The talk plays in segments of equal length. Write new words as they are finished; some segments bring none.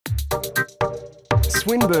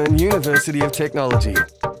Swinburne University of Technology.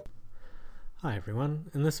 Hi everyone,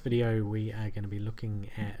 in this video we are going to be looking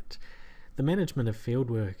at the management of field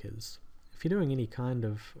workers. If you're doing any kind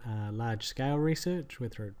of large-scale research,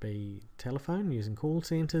 whether it be telephone using call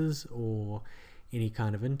centres or any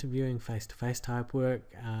kind of interviewing, face-to-face type work,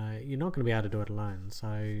 you're not going to be able to do it alone. So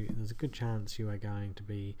there's a good chance you are going to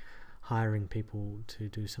be hiring people to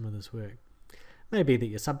do some of this work. Maybe that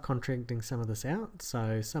you're subcontracting some of this out,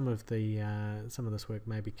 so some of this work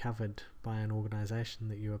may be covered by an organisation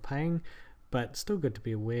that you are paying, but still good to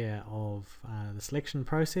be aware of the selection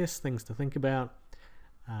process, things to think about,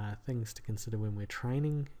 things to consider when we're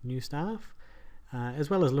training new staff, as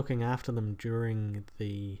well as looking after them during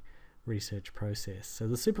the research process. So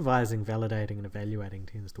the supervising, validating and evaluating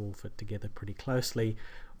tends to all fit together pretty closely.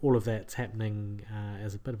 All of that's happening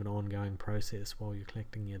as a bit of an ongoing process while you're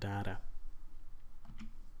collecting your data.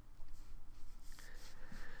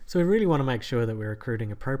 So we really want to make sure that we're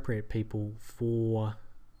recruiting appropriate people for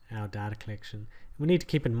our data collection. We need to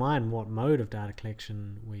keep in mind what mode of data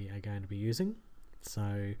collection we are going to be using.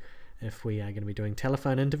 So if we are going to be doing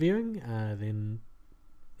telephone interviewing, then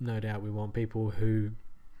no doubt we want people who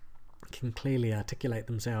can clearly articulate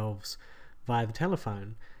themselves via the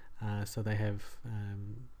telephone, so they have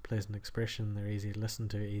pleasant expression, they're easy to listen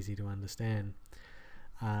to, easy to understand.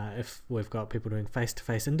 If we've got people doing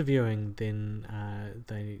face-to-face interviewing, then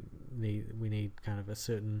we need kind of a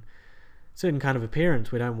certain kind of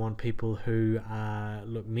appearance. We don't want people who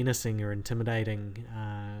look menacing or intimidating,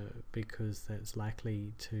 because that's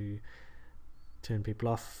likely to turn people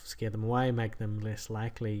off, scare them away, make them less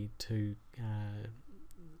likely to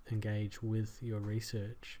engage with your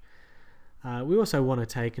research. We also want to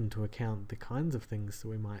take into account the kinds of things that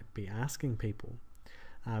we might be asking people.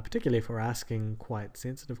 Particularly if we're asking quite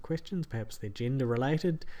sensitive questions, perhaps they're gender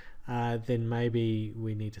related, then maybe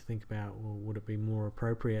we need to think about, well, would it be more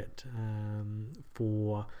appropriate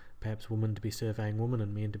for perhaps women to be surveying women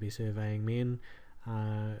and men to be surveying men,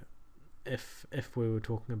 if we were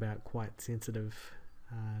talking about quite sensitive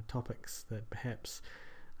topics that perhaps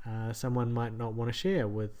someone might not want to share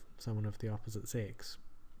with someone of the opposite sex.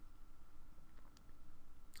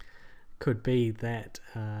 Could be that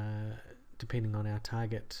depending on our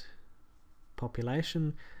target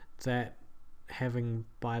population, that having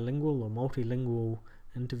bilingual or multilingual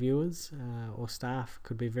interviewers or staff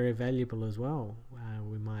could be very valuable as well.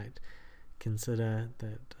 We might consider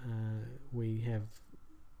that we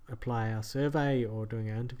apply our survey or doing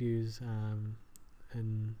our interviews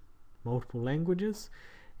in multiple languages,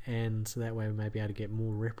 and so that way we may be able to get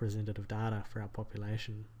more representative data for our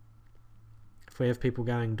population. If we have people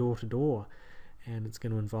going door to door, and it's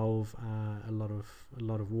going to involve a lot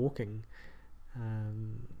of walking,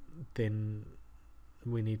 then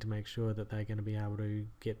we need to make sure that they're going to be able to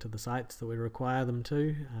get to the sites that we require them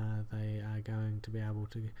to. They are going to be able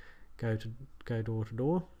to go door to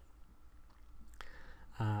door.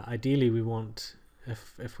 Ideally, we want,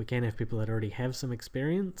 if we can, have people that already have some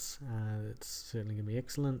experience. It's certainly going to be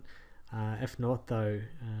excellent. If not, though,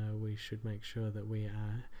 we should make sure that we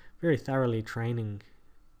are very thoroughly training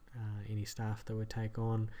any staff that we take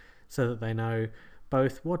on, so that they know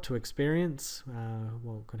both what to experience,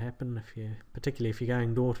 what could happen particularly if you're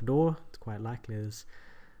going door to door. It's quite likely there's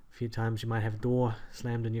a few times you might have a door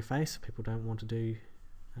slammed in your face. People don't want to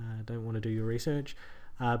do your research,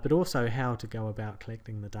 but also how to go about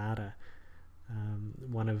collecting the data.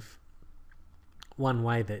 One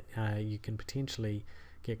way that you can potentially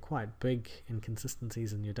get quite big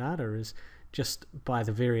inconsistencies in your data is just by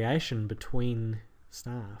the variation between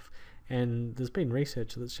staff, and there's been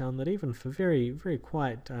research that's shown that even for very, very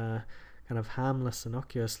quite kind of harmless,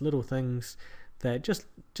 innocuous little things, that just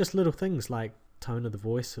little things like tone of the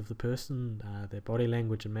voice of the person, their body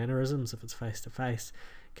language and mannerisms, if it's face to face,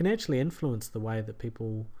 can actually influence the way that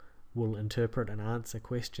people will interpret and answer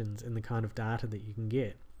questions in the kind of data that you can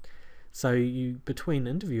get. So between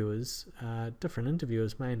interviewers, different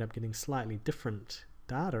interviewers may end up getting slightly different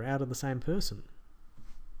data out of the same person.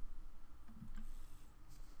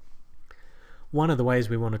 One of the ways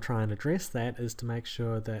we want to try and address that is to make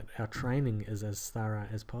sure that our training is as thorough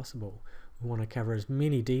as possible. We want to cover as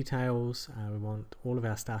many details. We want all of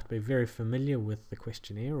our staff to be very familiar with the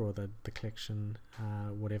questionnaire or the collection,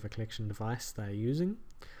 whatever collection device they're using.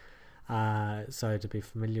 So to be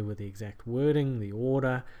familiar with the exact wording, the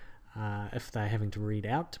order, if they're having to read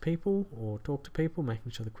out to people or talk to people,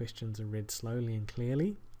 making sure the questions are read slowly and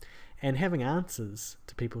clearly, and having answers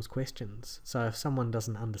to people's questions. So if someone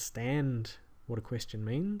doesn't understand what a question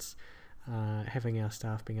means, having our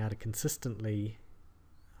staff being able to consistently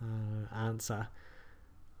answer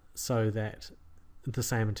so that the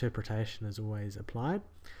same interpretation is always applied.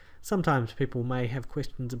 Sometimes people may have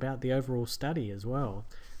questions about the overall study as well,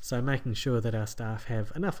 so making sure that our staff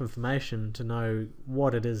have enough information to know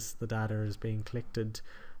what it is the data is being collected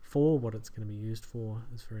for, what it's going to be used for,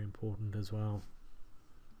 is very important as well.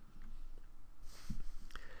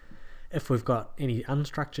 If we've got any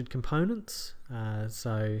unstructured components,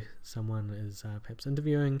 so someone is perhaps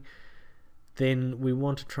interviewing, then we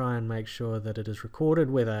want to try and make sure that it is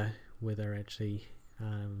recorded, whether actually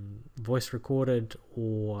voice recorded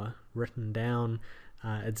or written down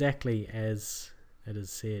exactly as it is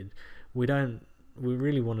said. We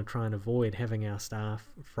really want to try and avoid having our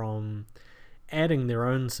staff from adding their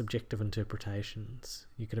own subjective interpretations.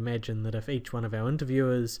 You could imagine that if each one of our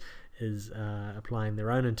interviewers is applying their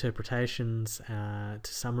own interpretations to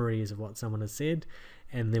summaries of what someone has said,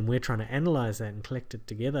 and then we're trying to analyze that and collect it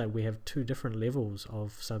together, we have two different levels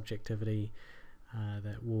of subjectivity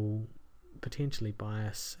that will potentially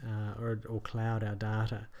bias or cloud our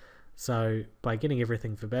data. So by getting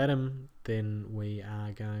everything verbatim, then we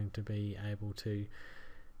are going to be able to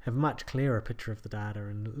have a much clearer picture of the data,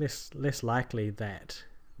 and less likely that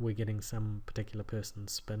we're getting some particular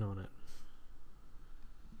person's spin on it.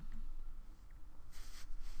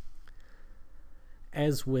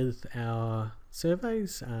 As with our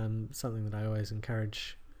surveys, something that I always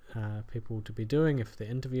encourage people to be doing if they're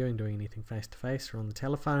interviewing, doing anything face-to-face or on the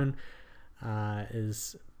telephone,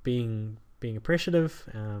 is being appreciative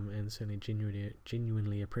and certainly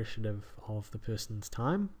genuinely appreciative of the person's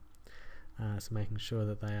time. So making sure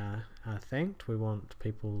that they are thanked. We want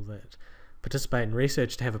people that participate in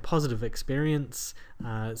research to have a positive experience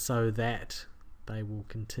so that they will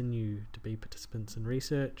continue to be participants in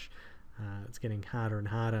research. It's getting harder and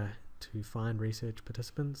harder to find research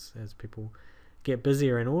participants as people get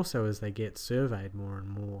busier and also as they get surveyed more and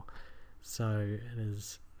more. So it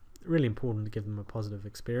is really important to give them a positive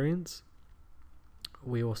experience.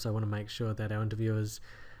 We also want to make sure that our interviewers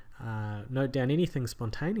note down anything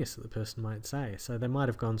spontaneous that the person might say. So they might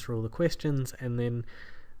have gone through all the questions and then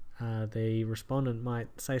the respondent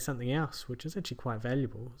might say something else, which is actually quite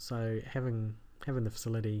valuable. So having the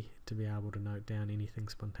facility to be able to note down anything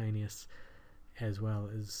spontaneous as well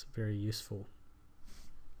is very useful.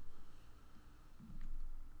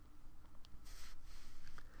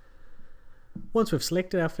 Once we've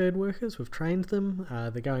selected our field workers, we've trained them,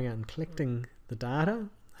 they're going out and collecting the data.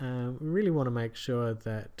 We really want to make sure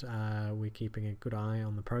that we're keeping a good eye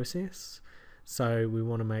on the process. So we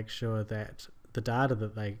want to make sure that the data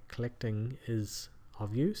that they're collecting is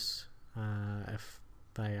of use. If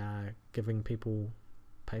they are giving people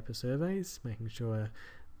paper surveys, making sure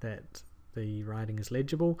that the writing is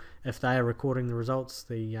legible. If they are recording the results,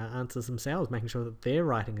 the answers themselves, making sure that their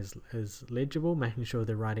writing is legible, making sure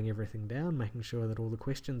they're writing everything down, making sure that all the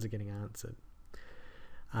questions are getting answered.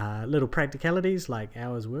 Little practicalities like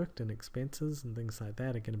hours worked and expenses and things like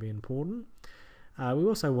that are going to be important. We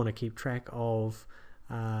also want to keep track of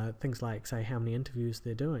things like, say, how many interviews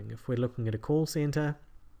they're doing. If we're looking at a call centre,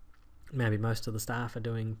 maybe most of the staff are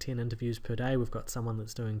doing 10 interviews per day. We've got someone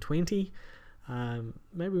that's doing 20.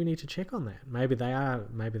 Maybe we need to check on that. Maybe they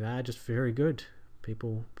are just very good.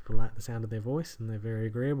 People like the sound of their voice and they're very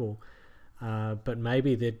agreeable. But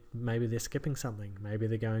maybe they're skipping something. Maybe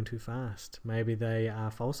they're going too fast. Maybe they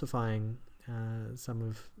are falsifying some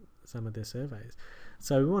of their surveys.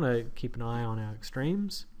 So we want to keep an eye on our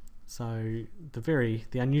extremes. So the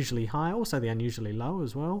unusually high, also the unusually low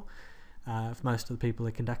as well. If most of the people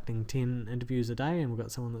are conducting 10 interviews a day and we've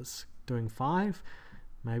got someone that's doing 5,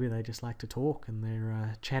 maybe they just like to talk and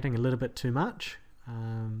they're chatting a little bit too much.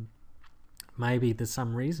 Maybe there's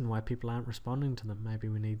some reason why people aren't responding to them. Maybe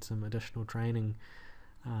we need some additional training,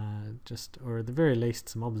 or at the very least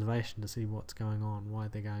some observation to see what's going on, why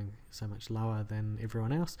they're going so much lower than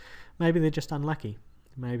everyone else. Maybe they're just unlucky.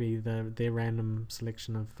 Maybe their random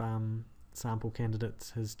selection of sample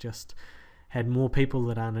candidates has just had more people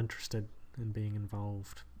that aren't interested in being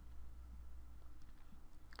involved.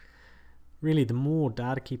 Really, the more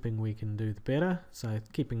data keeping we can do, the better. So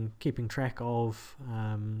keeping track of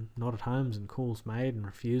not at homes and calls made and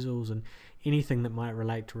refusals and anything that might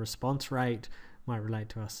relate to response rate, might relate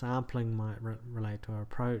to our sampling, might relate to our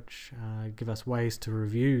approach, give us ways to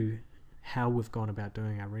review how we've gone about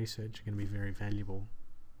doing our research are going to be very valuable.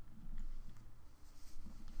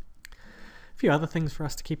 A few other things for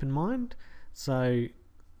us to keep in mind. So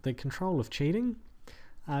the control of cheating.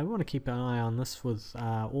 We want to keep an eye on this with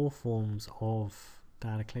all forms of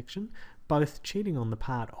data collection, both cheating on the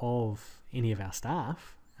part of any of our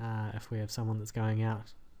staff. If we have someone that's going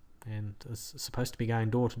out and is supposed to be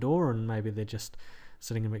going door to door and maybe they're just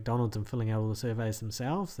sitting in McDonald's and filling out all the surveys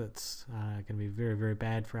themselves. That's going to be very, very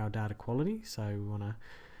bad for our data quality. So we want to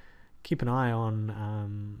keep an eye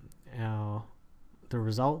on the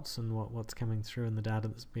results and what's coming through in the data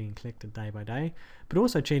that's being collected day by day, but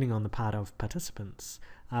also cheating on the part of participants.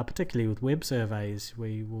 Particularly with web surveys,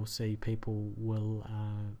 we will see people will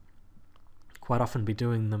quite often be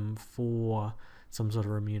doing them for some sort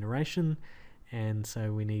of remuneration, and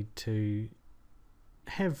so we need to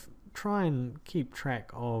try and keep track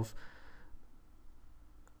of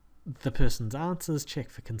the person's answers, check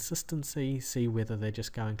for consistency, see whether they're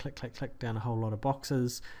just going click, click, click down a whole lot of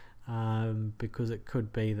boxes, because it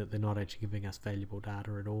could be that they're not actually giving us valuable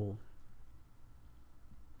data at all.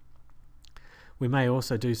 We may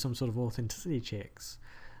also do some sort of authenticity checks.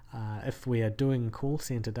 If we are doing call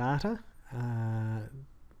center data,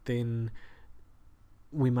 then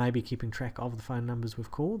we may be keeping track of the phone numbers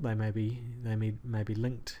we've called. They may be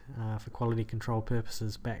linked for quality control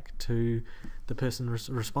purposes back to the person's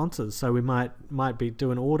responses. So we might be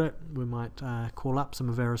do an audit. We might call up some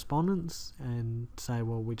of our respondents and say,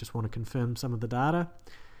 well, we just want to confirm some of the data,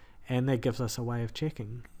 and that gives us a way of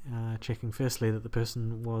checking firstly that the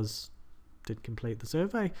person did complete the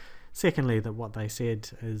survey. Secondly, that what they said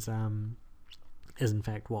is in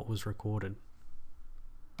fact what was recorded.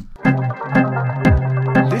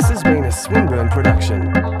 This has been a Swinburne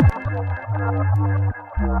production.